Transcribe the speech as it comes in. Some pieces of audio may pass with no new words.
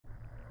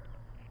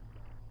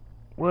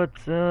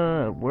What's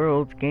up?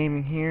 World's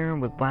Gaming here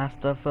with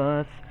Last of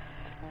Us.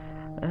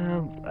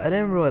 I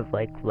didn't really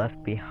like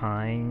Left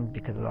Behind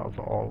because I was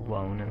all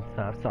alone and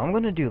stuff, so I'm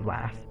gonna do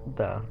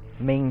the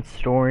main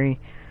story,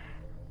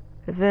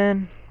 and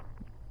then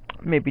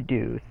maybe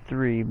do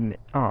 3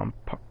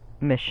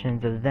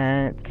 missions of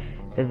that,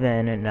 and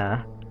then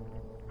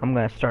I'm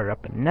gonna start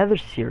up another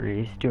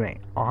series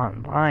doing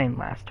online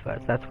Last of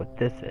Us. That's what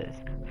this is,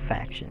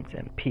 Factions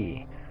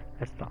MP.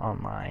 That's the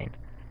online.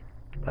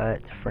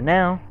 But for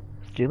now,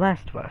 let's do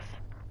Last of Us.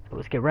 So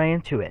let's get right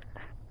into it.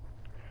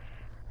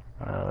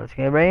 Let's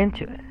get right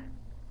into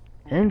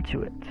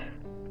it.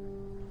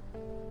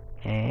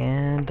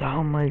 And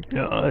oh my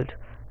god.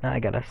 Now I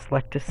gotta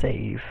select a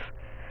save.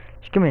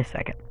 Just give me a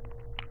second.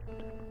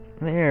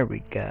 There we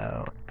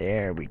go.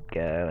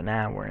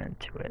 Now we're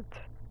into it.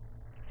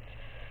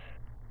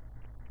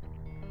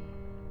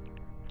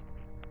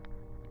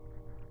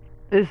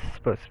 This is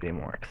supposed to be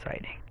more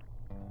exciting.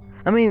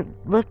 I mean,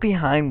 Left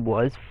Behind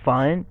was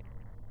fun.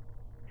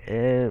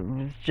 It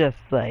was just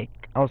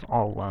like I was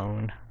all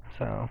alone,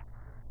 so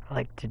I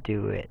like to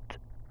do it.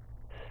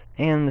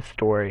 And the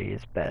story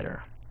is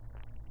better.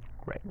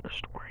 Regular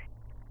story.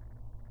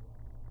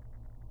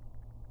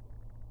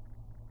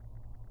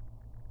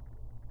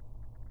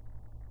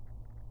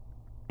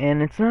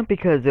 And it's not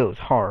because it was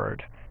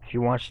hard. If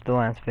you watched the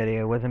last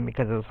video, it wasn't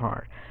because it was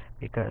hard.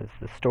 Because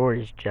the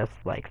story is just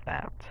like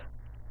that.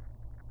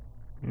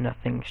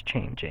 Nothing's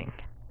changing.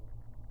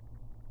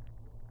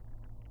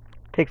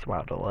 Takes a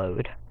while to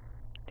load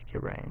to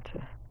get right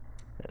into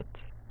it.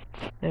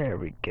 There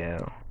we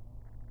go.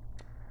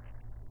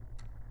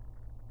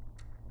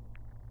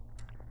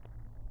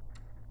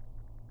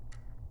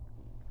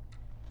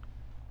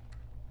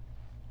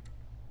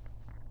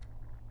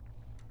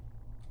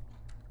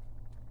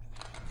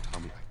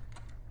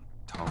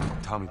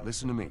 Tommy,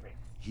 listen to me.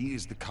 He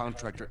is the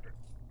contractor.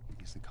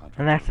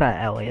 And that's not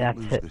Ellie,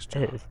 that's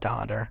his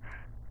daughter.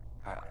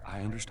 I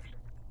understand.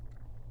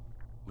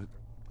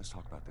 Let's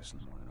talk about this in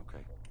the morning,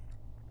 okay?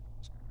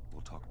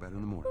 We'll talk about it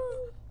in the morning.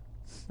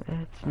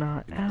 That's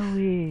not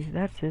Ellie,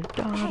 that's his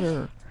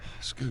daughter.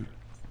 Scoot.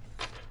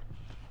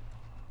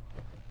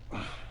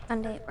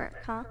 Monday at work,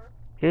 huh?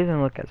 He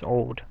doesn't look as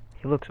old.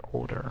 He looks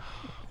older.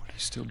 What are you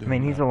still doing? I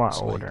mean, he's a lot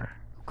It's late. older.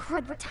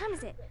 Crud, what time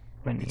is it?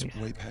 When It's he's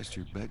way past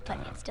your bedtime.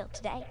 But it's still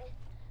today.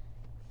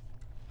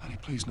 Honey,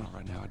 please not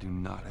right now. I do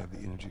not have the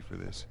energy for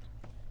this.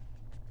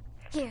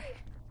 Here,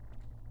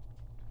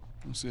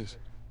 What's this?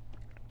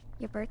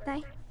 your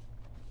birthday?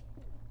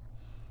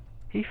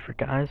 He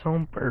forgot his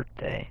own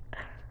birthday.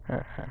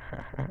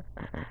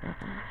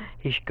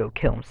 He should go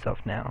kill himself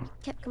now.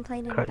 Kept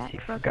complaining Because about he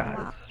broken forgot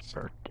watch. his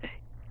birthday.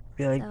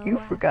 Be like, So, you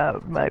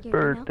forgot my like your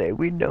email? birthday.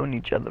 We've known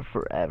each other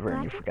forever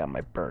and you What? forgot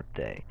my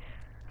birthday.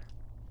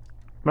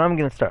 But I'm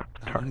gonna start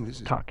Honey,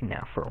 this is- talking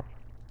now for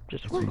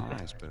just It's one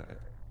nice, but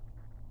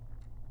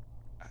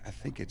I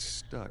think it's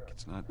stuck.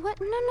 It's not. What?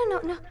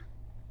 No.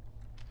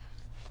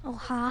 Oh,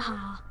 ha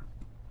ha.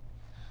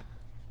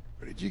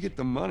 Where did you get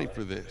the money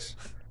for this?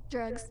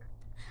 Drugs.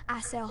 I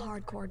sell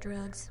hardcore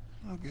drugs.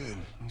 Oh, good.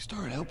 You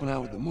started helping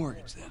out with the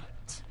mortgage then.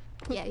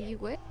 Yeah, you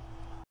would.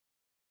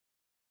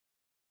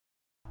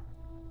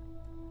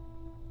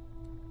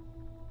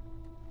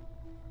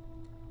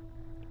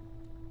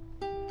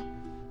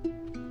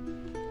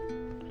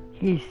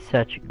 He's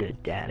such a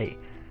good daddy.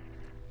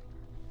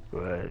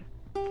 But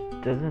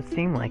doesn't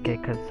seem like it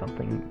because I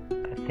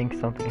think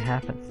something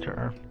happens to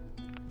her.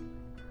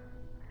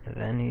 And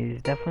then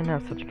he's definitely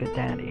not such a good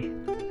daddy.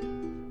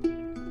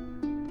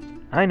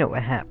 I know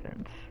what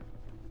happens.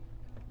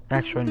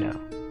 Actually, no.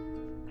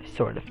 I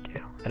sort of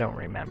do. I don't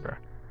remember.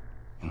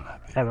 I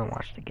haven't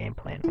watched the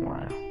gameplay in a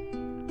while.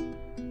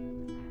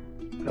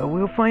 But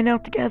we'll find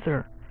out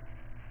together.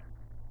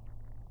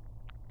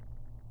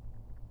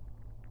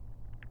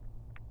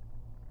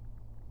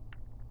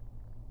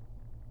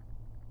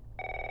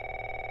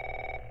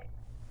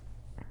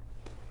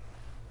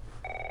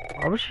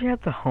 Why would she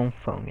have the home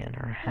phone in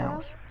her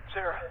house?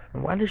 Sarah.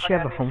 And why does she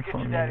have a home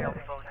phone in Daddy on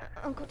there? the phone.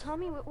 Uncle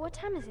Tommy, what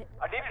time is it?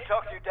 I need to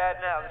talk to your dad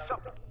now. There's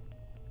something.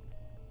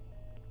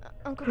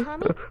 Uncle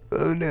Tommy?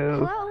 Oh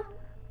no. Hello?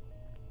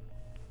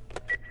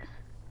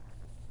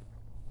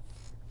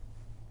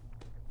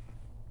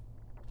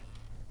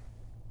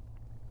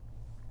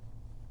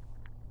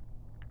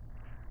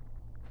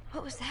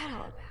 What was that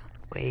all about?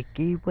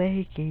 Wakey,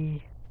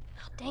 wakey.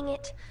 Oh, dang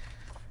it.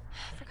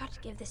 I forgot to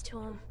give this to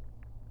him.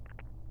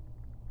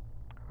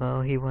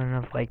 Well, he wouldn't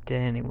have liked it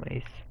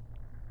anyways.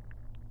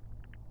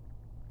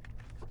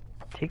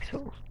 It takes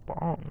so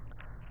long.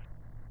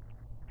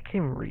 I can't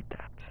even read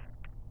that.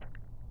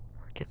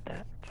 Forget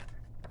that.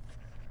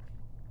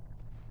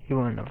 He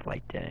wouldn't have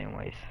liked it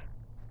anyways.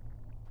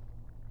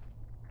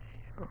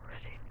 You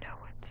already know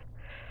it.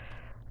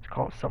 Let's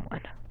call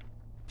someone.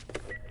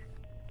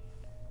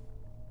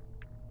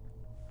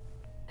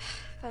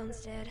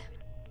 Phone's dead.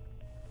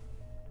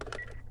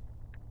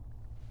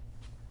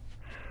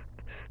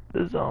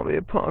 The zombie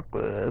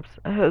apocalypse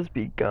has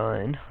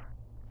begun.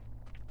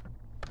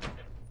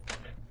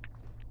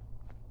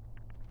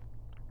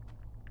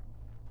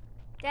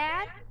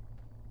 Dad?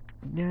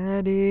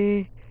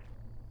 Daddy.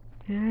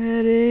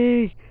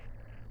 Daddy.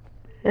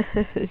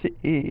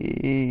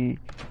 Daddy.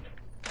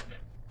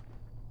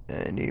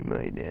 I need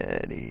my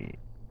daddy.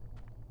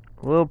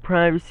 A little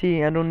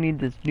privacy. I don't need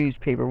this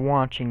newspaper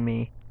watching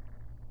me.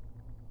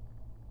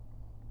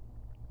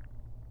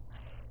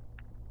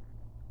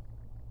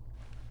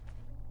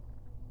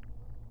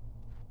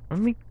 Let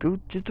me go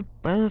to the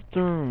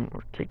bathroom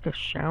or take a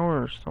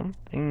shower or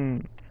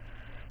something.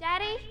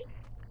 Daddy?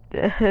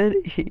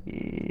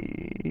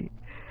 Daddy.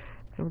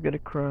 I'm gonna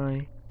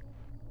cry.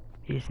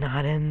 He's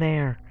not in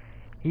there.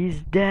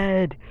 He's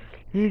dead.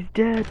 He's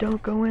dead.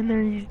 Don't go in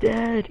there. He's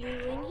dead. You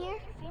in here?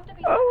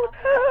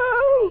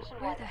 Oh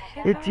Where the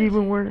heck no! It's are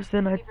even you? worse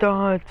than I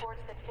thought.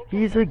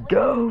 He's a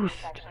ghost.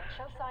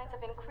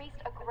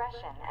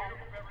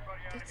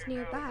 It's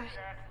nearby.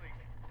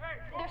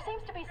 There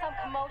seems to be some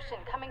commotion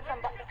coming from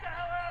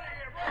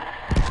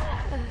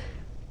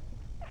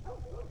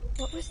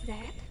What was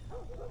that?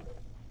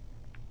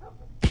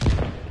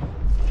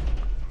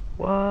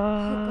 What?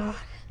 Oh, God.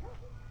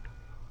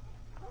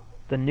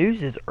 The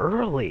news is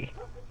early.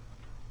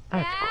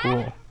 That's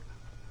cool.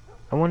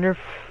 I wonder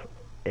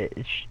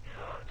if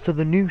so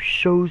the news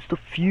shows the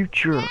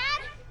future.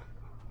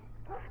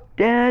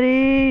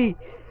 Daddy!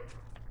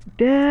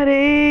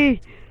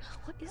 Daddy!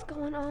 What is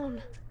going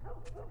on?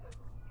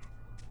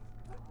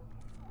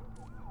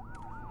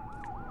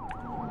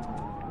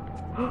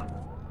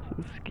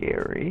 So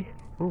scary.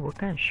 Ooh, what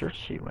kind of shirt is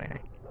she wearing?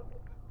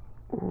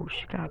 Ooh,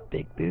 she got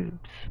big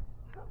boobs.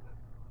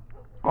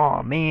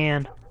 Aw,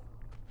 man.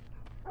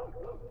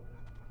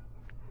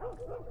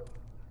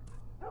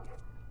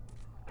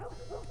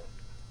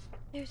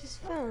 There's his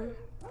phone.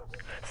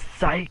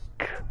 Psych!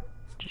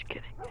 Just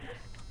kidding.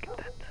 Get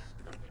that.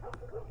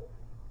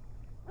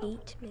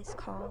 8 missed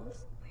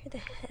calls. Where the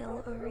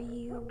hell are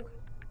you?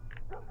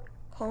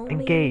 Call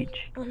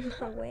Engage. me on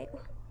my way.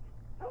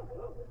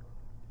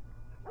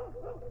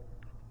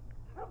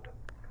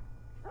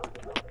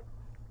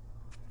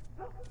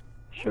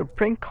 Should've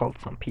prank called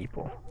some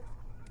people.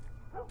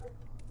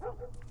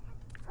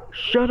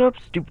 Shut up,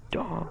 stupid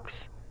dogs.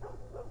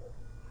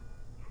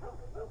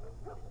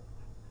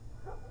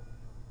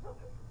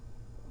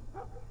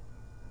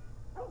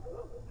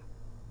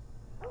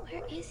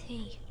 Where is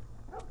he?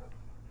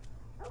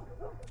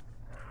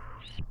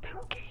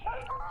 Spooky.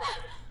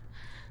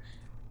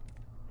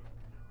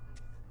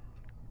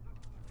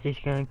 He's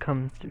gonna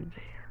come through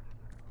there.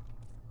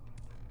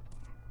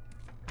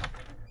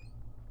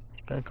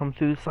 He's gonna come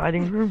through the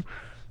sliding room.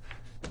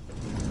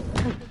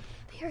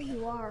 There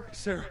you are.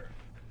 Sarah,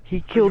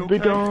 He killed the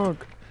okay?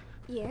 dog.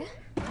 Yeah?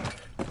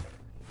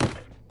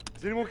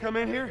 does anyone come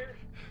in here?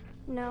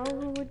 No,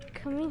 who would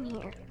come in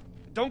here?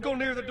 Don't go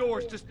near the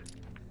doors. Just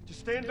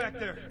stand back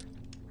there.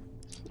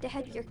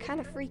 Dad, you're kind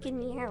of freaking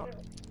me out.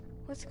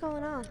 What's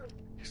going on?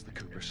 It's the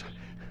Coopers.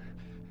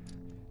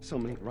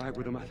 Something ain't right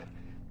with them. I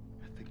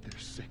think they're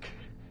sick.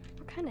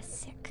 What kind of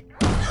sick?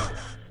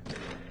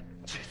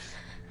 Jesus.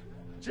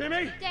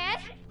 Jimmy! Dad?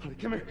 Honey,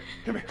 come here.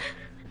 Come here.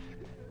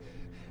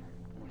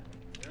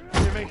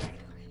 Jimmy!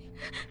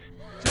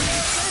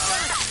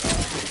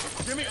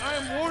 Jimmy, I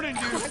am warning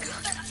you!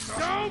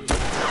 Don't!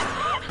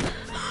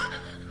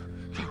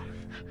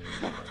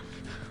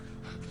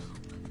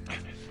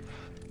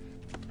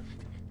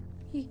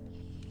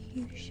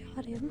 You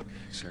shot him.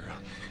 Sarah,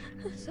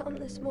 I saw him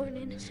this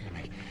morning.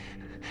 Jimmy,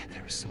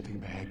 there is something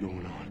bad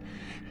going on.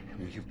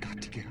 You've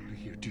got to get out of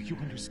here. Do you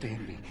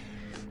understand me?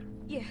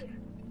 Yeah.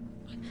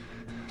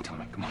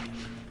 Tommy, come on.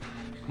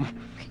 Come on.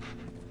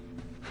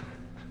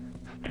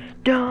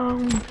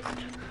 Don't!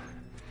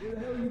 Where the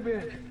hell you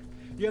been?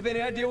 You have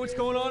any idea what's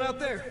going on out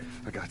there?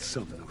 I got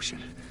something,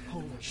 Ocean.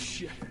 Holy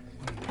shit.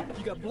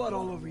 You got blood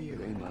all over you.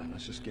 It ain't mine.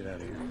 Let's just get out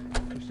of here.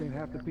 You're saying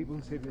half the people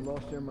in the city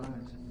lost their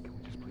minds. Can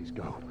we just please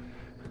go?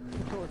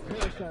 Or a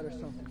parasite or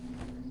something.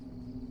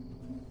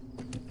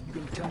 You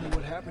gonna tell me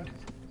what happened?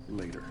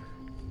 Later.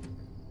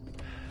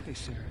 Hey,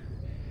 Sarah.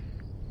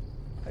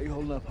 How you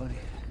holding up, honey?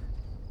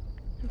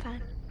 I'm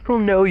fine. I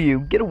don't know you.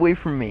 Get away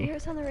from You me. hear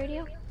us on the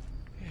radio?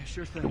 Yeah,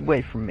 sure thing. Get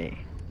away from me.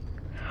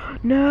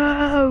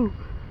 No!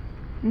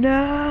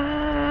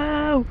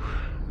 No!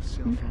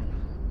 Cell phone.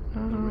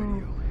 No. The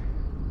radio.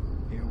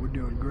 Yeah, we're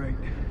doing great.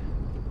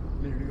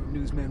 A minute ago,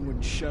 newsman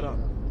wouldn't shut up.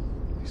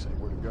 They say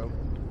where to go?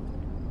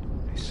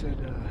 They said,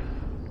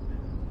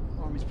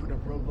 Army's put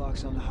up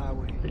roadblocks on the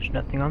highway. There's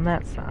nothing on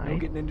that No side.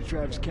 getting into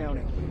Travis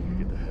County.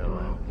 Get the hell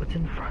out. What's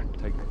in front?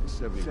 Take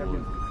 71.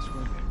 71. I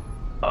swear.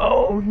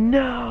 Oh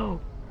no!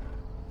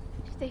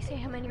 Did they say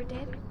how many are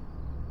dead?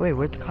 Wait,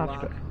 where'd the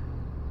cops go?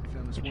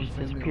 Found this It one just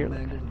family disappeared all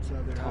like mangled that.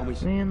 inside their Tommy's-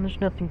 house. Man, there's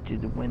nothing through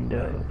the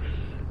windows.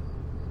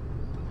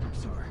 I'm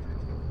sorry.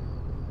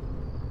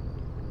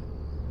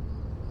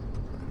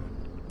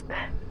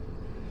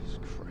 Jesus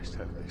Christ,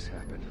 how did this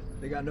happen?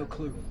 They got no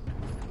clue.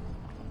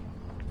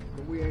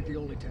 But we ain't the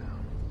only town.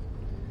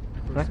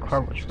 That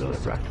car was really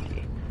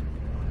rusty.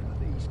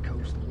 The East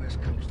Coast, the West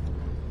Coast.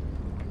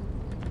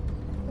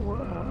 Whoa.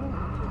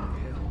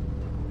 Hell.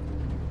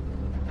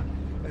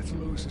 That's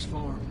Lewis's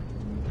farm.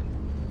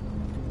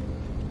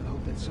 I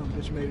hope that Some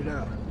bitch made it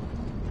out.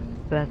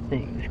 That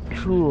thing is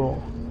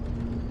cool.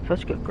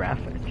 Such good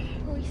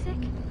graphics. Were we sick?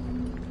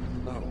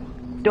 No.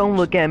 Don't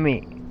look at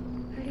me.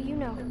 How do you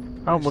know?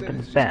 I'll look in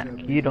the back.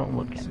 You don't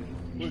look at me.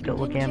 You still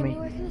look Didn't at me? Jimmy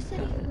work in the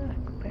city?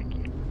 Go back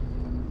here.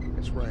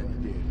 That's right, you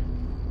did.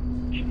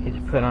 She needs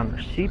to put on her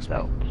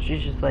seatbelt.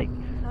 She's just like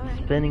Alright.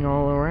 spinning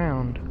all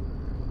around.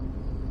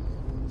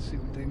 Let's see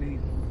what they need.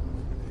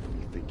 What do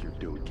you think you're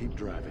doing? Keep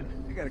driving.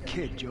 They got a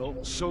kid,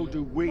 Joel. So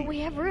do But we. we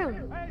have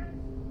room.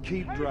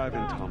 Keep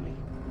driving, Tommy.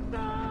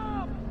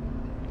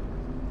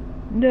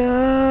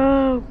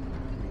 No!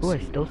 Oh, I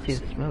still see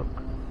the smoke.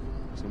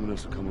 Someone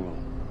else will come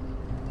along.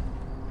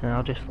 And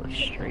I'll just look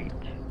straight.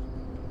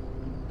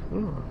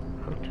 Ooh,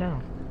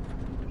 hotel.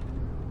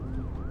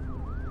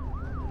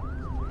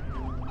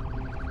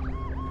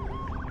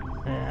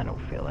 I don't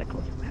feel like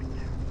looking back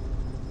there.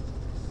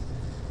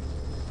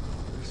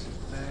 This is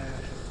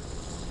bad.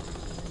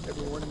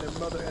 Everyone and their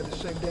mother had the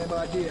same damn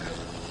idea.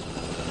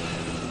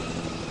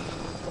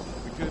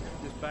 We could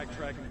just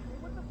backtracking.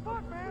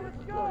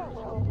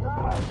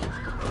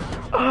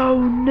 Oh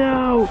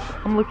no!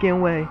 I'm looking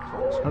away.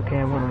 Okay,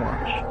 I wanna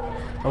watch.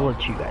 I'll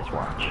let you guys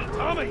watch.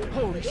 Tommy!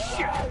 Holy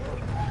shit!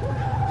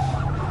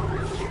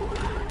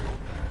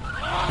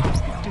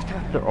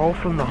 They're all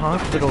from the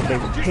hospital. They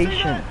were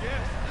patients.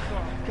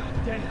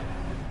 God damn.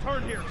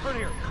 Turn here, turn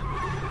here.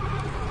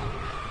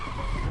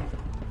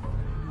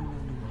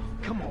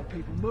 Come on,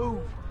 people, move.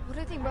 What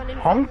are they running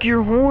for? Honk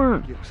your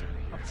horn! Get us out of here.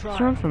 I'm It's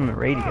trying. on from the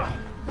radio.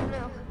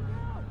 No.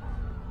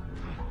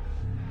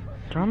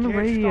 It's on the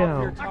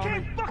radio. I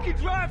can't fucking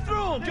drive through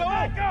them, Joe!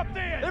 Back up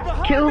there! They're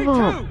behind Kill me,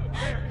 them. too!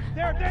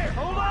 There!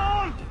 Hold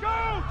on!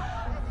 Go!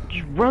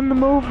 Just run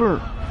them over.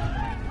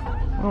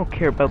 I don't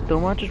care about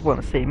them. I just want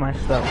to save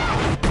myself.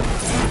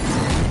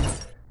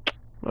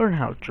 Learn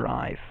how to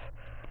drive.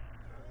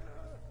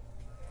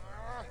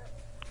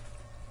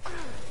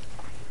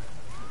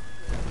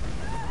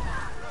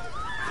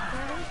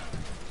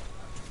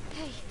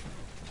 Hey.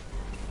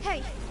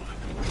 Hey.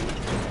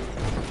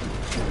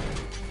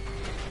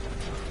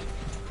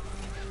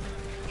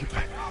 Get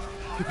back.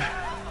 Get back.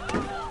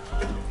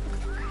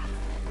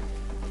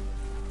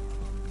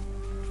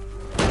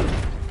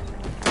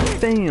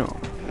 Bam.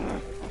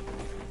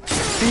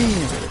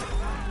 Bam.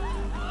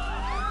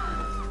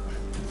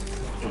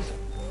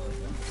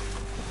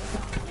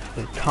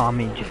 So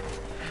Tommy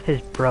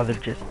his brother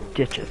just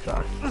ditches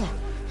us.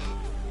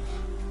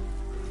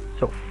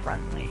 So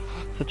friendly.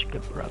 Such a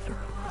good brother.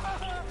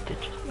 Just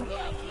ditches us.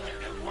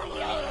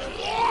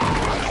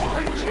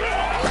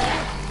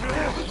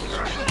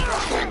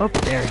 Oh,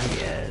 there he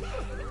is.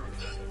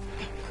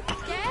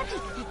 Dad?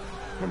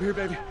 I'm here,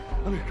 baby.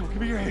 I'm here. Come,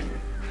 give me your hand.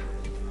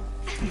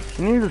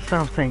 You need to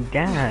stop saying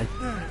dad.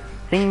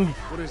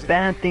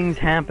 Bad things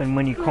happen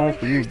when you call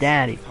for your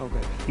daddy. Oh,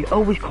 baby. You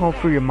always call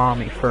for your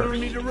mommy We first.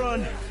 need to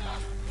run.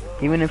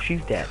 Even if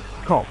she's dead,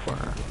 call for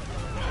her.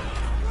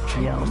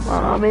 Yell,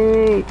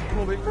 mommy! Come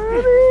on, baby.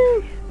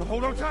 Mommy! Now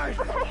hold on tight.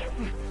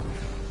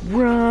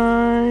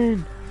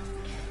 Run!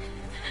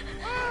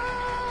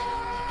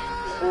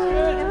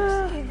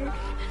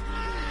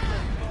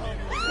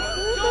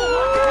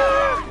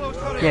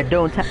 Yeah,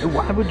 don't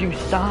why would you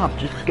stop?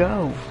 Just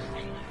go.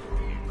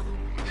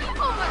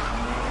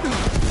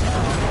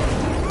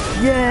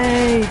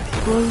 Yay!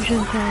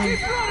 Explosion time!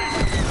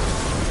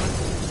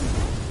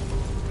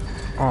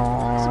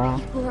 Aww.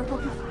 People are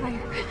on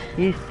fire.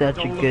 He's such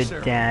a good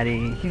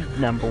daddy. He's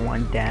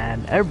 #1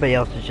 dad. Everybody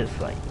else is just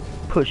like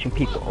pushing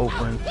people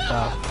over and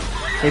stuff.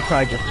 They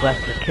probably just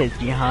left their kids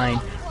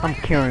behind. I'm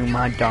carrying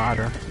my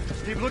daughter.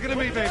 Keep looking at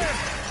me, baby.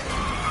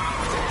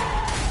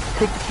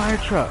 Take the fire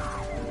truck.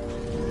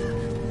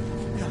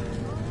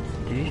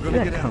 Did you see gonna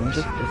that get out cone of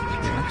just this.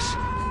 disappear?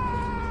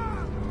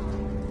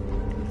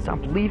 Stop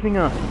leaving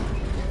us.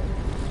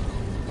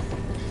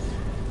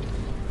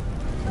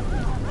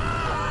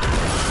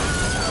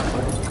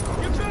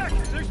 Get back!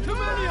 There's too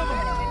many of them!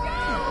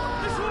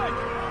 This way!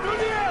 Through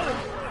the alley!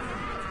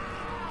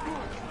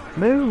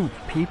 Move,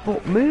 people,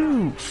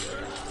 move.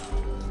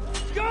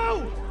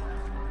 Go!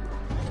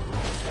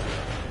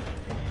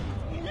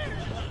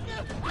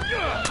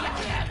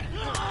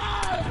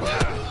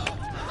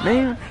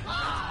 Man,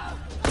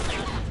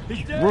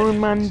 He's dead!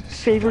 ruined my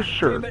favorite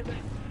shirt.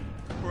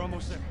 We're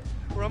almost there.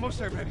 We're almost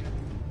there, baby.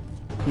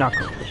 Not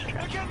gonna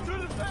distract. I got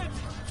through the fence!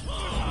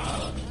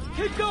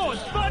 Keep going!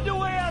 Find your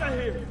way out of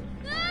here!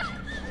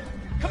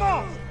 Come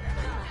on!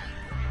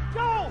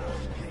 Go!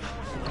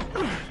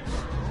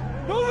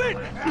 Move it!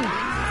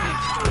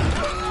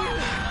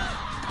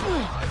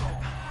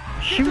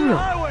 Shoot To the him.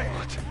 highway!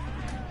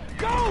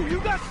 Go! You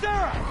got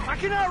Sarah! I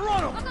can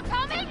outrun him! Uncle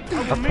Tommy?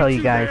 I'll tell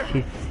you guys,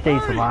 he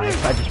stays alive.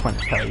 I just want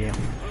to tell you.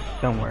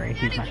 Don't worry,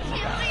 he's not gonna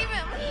die. Leave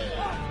him.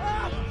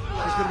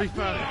 He's gonna be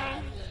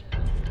fine.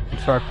 I'm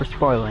sorry for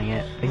spoiling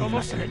it, but he's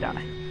not gonna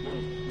die.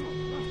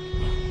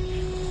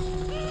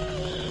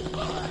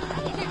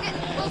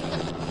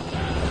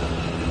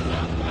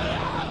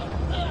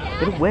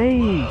 Get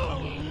away!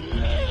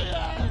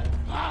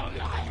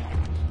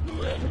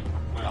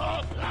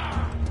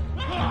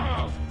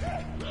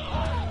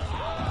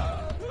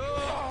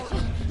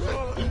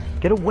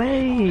 Get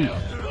away!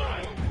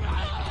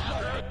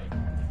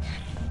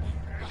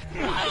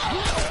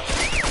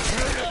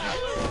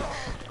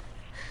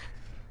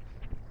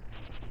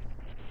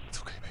 It's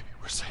okay, baby.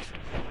 We're safe.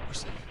 We're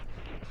safe.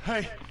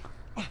 Hey,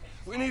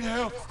 we need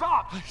help.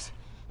 Stop! Please.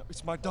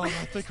 It's my daughter.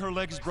 I think her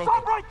leg is broken.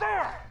 Stop right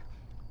there!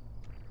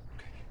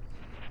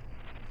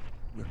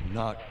 We're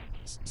not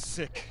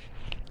sick.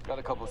 Got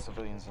a couple of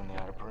civilians in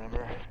the outer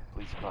perimeter.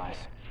 Please advise.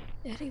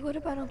 Daddy, what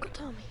about Uncle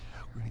Tommy?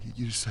 We're gonna get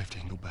you to safety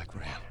and go back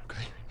for him,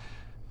 okay?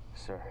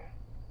 Sir,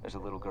 there's a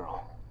little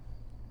girl.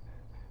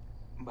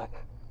 But...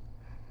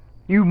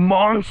 You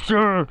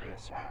monster!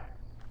 Yes, sir.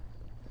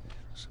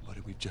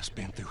 Somebody, we've just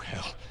been through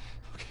hell.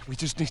 Okay, we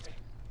just need...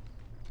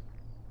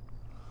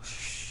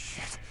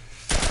 Shit.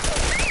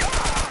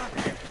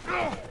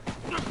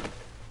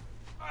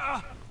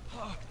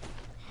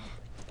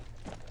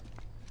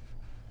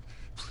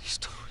 Please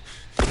don't.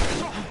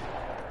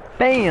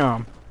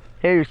 Bam!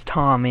 Here's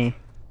Tommy.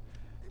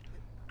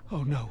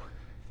 Oh no.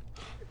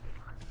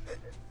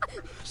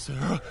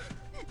 Sarah.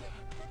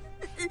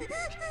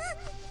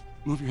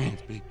 Move your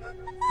hands, baby.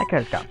 That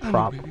guy's got I know,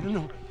 problems. baby, I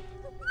know.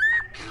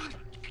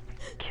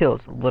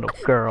 Kills a little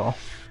girl.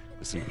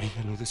 Listen to me,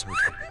 I know this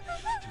hurts.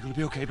 You're gonna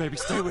be okay, baby.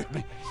 Stay with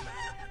me.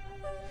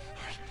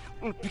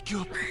 I'm gonna pick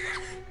you up.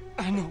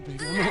 I know,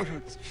 baby. I know it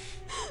hurts.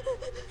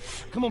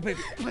 Come on,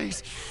 baby.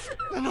 Please.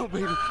 I know,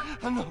 baby.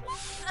 I know.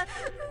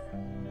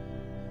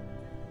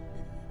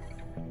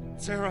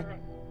 Sarah.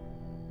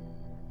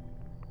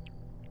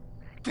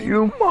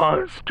 You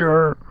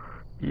monster!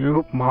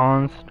 You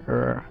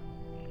monster.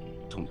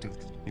 Don't do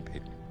this to me, baby.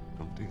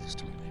 Don't do this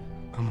to me, baby.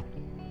 Come on.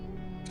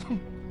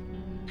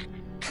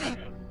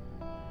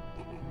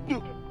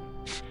 No.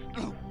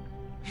 No.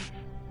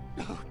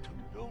 No.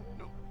 No.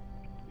 No.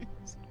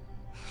 Please.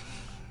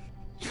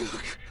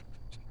 Please.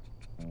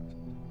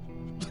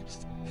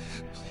 Please.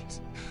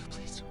 Please.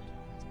 Please.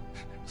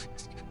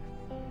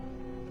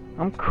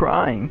 I'm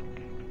crying.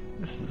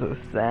 This is so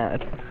sad.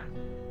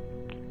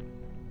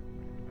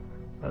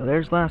 Well,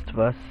 there's Last of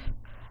Us.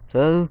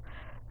 So,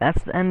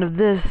 that's the end of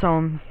this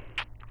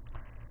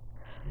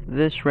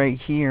this right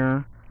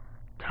here.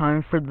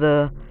 Time for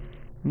the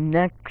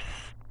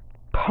next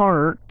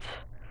part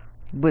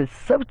with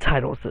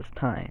subtitles this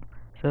time.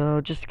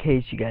 So, just in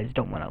case you guys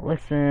don't want to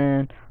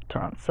listen,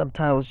 turn on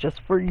subtitles just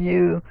for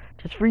you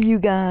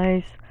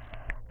guys.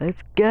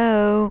 Let's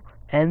go.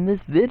 End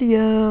this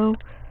video.